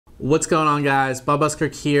What's going on, guys? Bob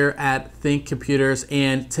Buskirk here at ThinkComputers,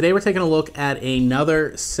 and today we're taking a look at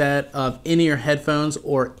another set of in-ear headphones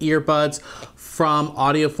or earbuds from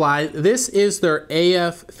Audiofly. This is their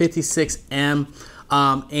AF56m,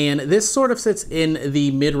 and this sort of sits in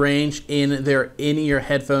the mid-range in their in-ear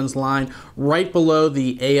headphones line, right below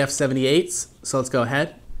the AF78s. So let's go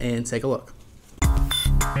ahead and take a look.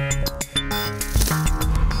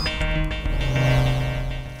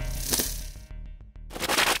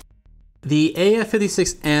 The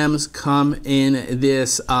AF56Ms come in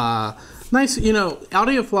this nice,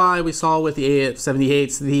 Audiofly we saw with the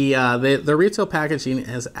AF78s, the retail packaging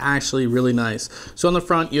is actually really nice. So on the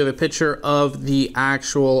front, you have a picture of the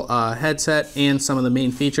actual headset and some of the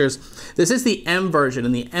main features. This is the M version,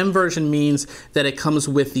 and the M version means that it comes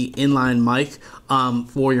with the inline mic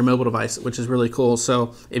for your mobile device, which is really cool.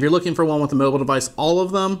 So if you're looking for one with a mobile device, all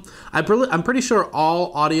of them, I'm pretty sure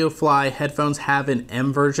all Audiofly headphones have an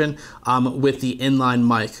M version with the inline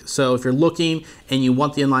mic. So if you're looking and you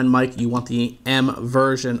want the inline mic, you want the M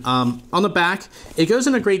version. On the back, it goes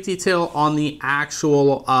into great detail on the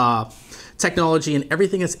actual technology and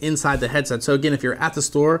everything that's inside the headset. So again, if you're at the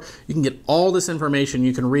store, you can get all this information.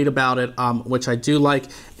 You can read about it, which I do like.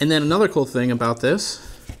 And then another cool thing about this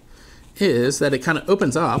is that it kind of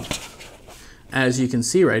opens up, as you can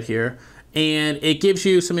see right here, and it gives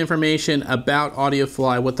you some information about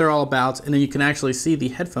Audiofly, what they're all about, and then you can actually see the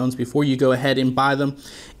headphones before you go ahead and buy them.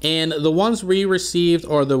 And the ones we received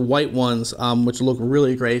are the white ones, which look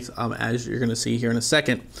really great, as you're gonna see here in a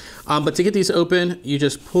second. But to get these open, you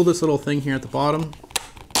just pull this little thing here at the bottom,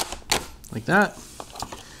 like that,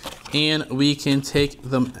 and we can take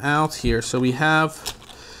them out here. So we have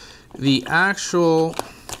the actual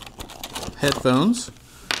headphones,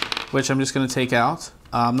 which I'm just gonna take out.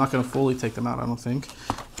 I'm not going to fully take them out, I don't think.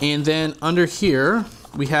 And then under here,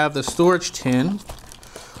 we have the storage tin.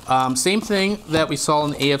 Same thing that we saw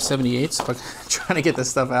in the AF78s. If I'm trying to get this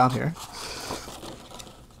stuff out here.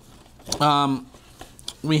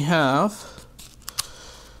 We have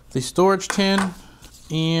the storage tin,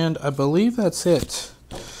 and I believe that's it.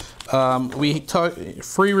 We talk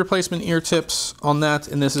free replacement ear tips on that,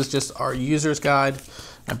 and this is just our user's guide.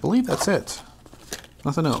 I believe that's it.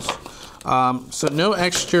 Nothing else. So no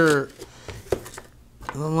extra,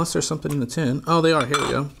 unless there's something in the tin. Oh, they are, here we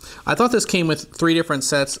go. I thought this came with 3 different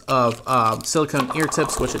sets of silicone ear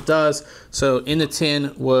tips, which it does. So in the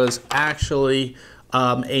tin was actually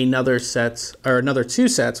another 2 sets.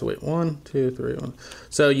 Wait, 1, 2, 3, 1.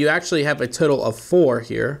 So you actually have a total of 4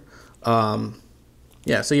 here.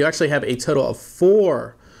 Yeah, so you actually have a total of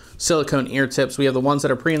 4 silicone ear tips. We have the ones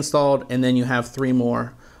that are pre-installed, and then you have 3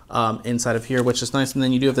 more inside of here, which is nice. And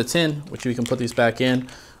then you do have the tin, which you can put these back in.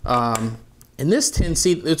 And this tin,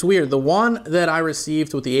 see, it's weird. The one that I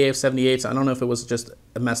received with the AF78s, I don't know if it was just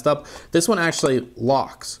messed up. This one actually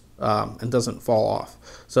locks and doesn't fall off.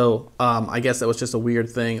 So I guess that was just a weird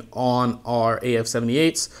thing on our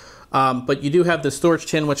AF78s. But you do have the storage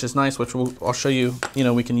tin, which is nice, which I'll show you,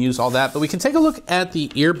 we can use all that. But we can take a look at the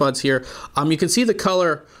earbuds here. You can see the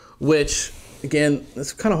color, which, again,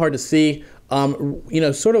 it's kind of hard to see.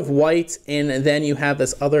 Sort of white, and then you have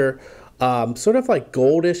this other sort of like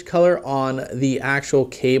goldish color on the actual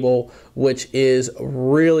cable, which is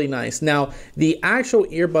really nice. Now, the actual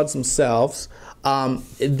earbuds themselves,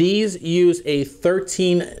 these use a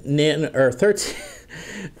 13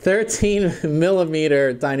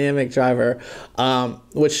 millimeter dynamic driver,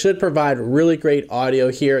 which should provide really great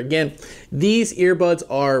audio here. Again, these earbuds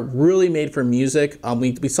are really made for music.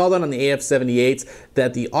 We saw that on the AF78s,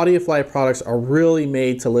 that the Audiofly products are really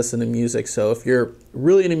made to listen to music. So if you're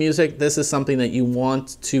really into music, this is something that you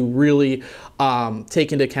want to really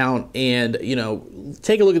take into account, and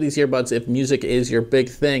take a look at these earbuds if music is your big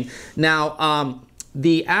thing. Now,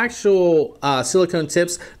 the actual silicone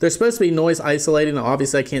tips, they're supposed to be noise isolating. Now,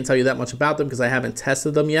 obviously, I can't tell you that much about them because I haven't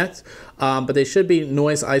tested them yet, but they should be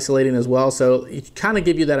noise isolating as well. So it kind of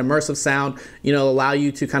give you that immersive sound, allow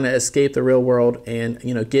you to kind of escape the real world and,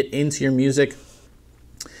 get into your music.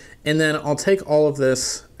 And then I'll take all of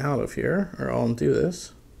this out of here, or I'll undo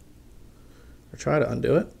this, or try to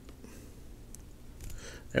undo it.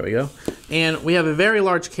 There we go. And we have a very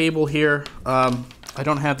large cable here. I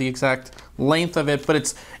don't have the exact length of it,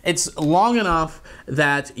 but it's long enough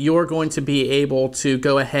that you're going to be able to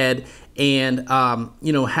go ahead and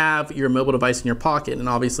have your mobile device in your pocket, and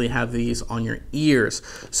obviously have these on your ears.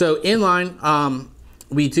 So inline,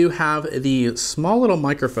 we do have the small little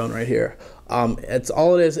microphone right here. It's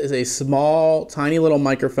all it is a small, tiny little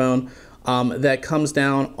microphone that comes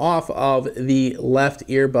down off of the left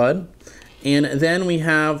earbud. And then we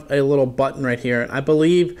have a little button right here. I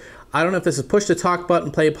believe I don't know if this is push to talk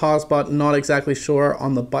button, play pause button, not exactly sure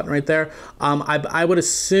on the button right there. I would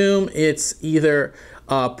assume it's either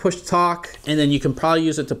push to talk, and then you can probably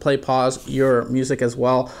use it to play pause your music as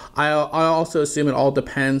well. I also assume it all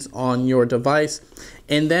depends on your device.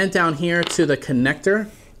 And then down here to the connector,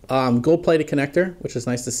 gold-plated connector, which is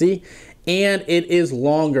nice to see. And it is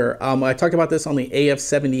longer. I talked about this on the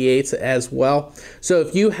AF58s as well. So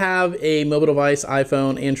if you have a mobile device,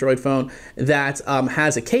 iPhone, Android phone, that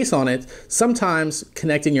has a case on it, sometimes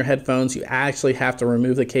connecting your headphones, you actually have to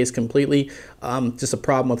remove the case completely. Just a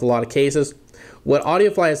problem with a lot of cases. What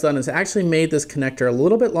Audiofly has done is actually made this connector a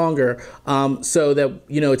little bit longer so that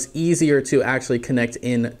it's easier to actually connect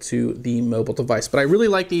into the mobile device. But I really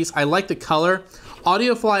like these. I like the color.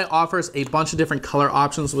 Audiofly offers a bunch of different color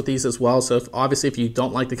options with these as well. So obviously if you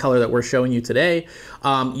don't like the color that we're showing you today,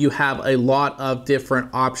 you have a lot of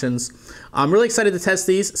different options. I'm really excited to test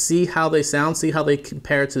these, see how they sound, see how they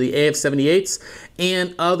compare to the AF78s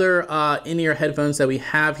and other in-ear headphones that we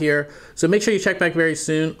have here. So make sure you check back very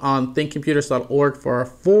soon on thinkcomputers.org for our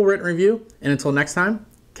full written review. And until next time,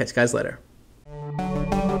 catch you guys later.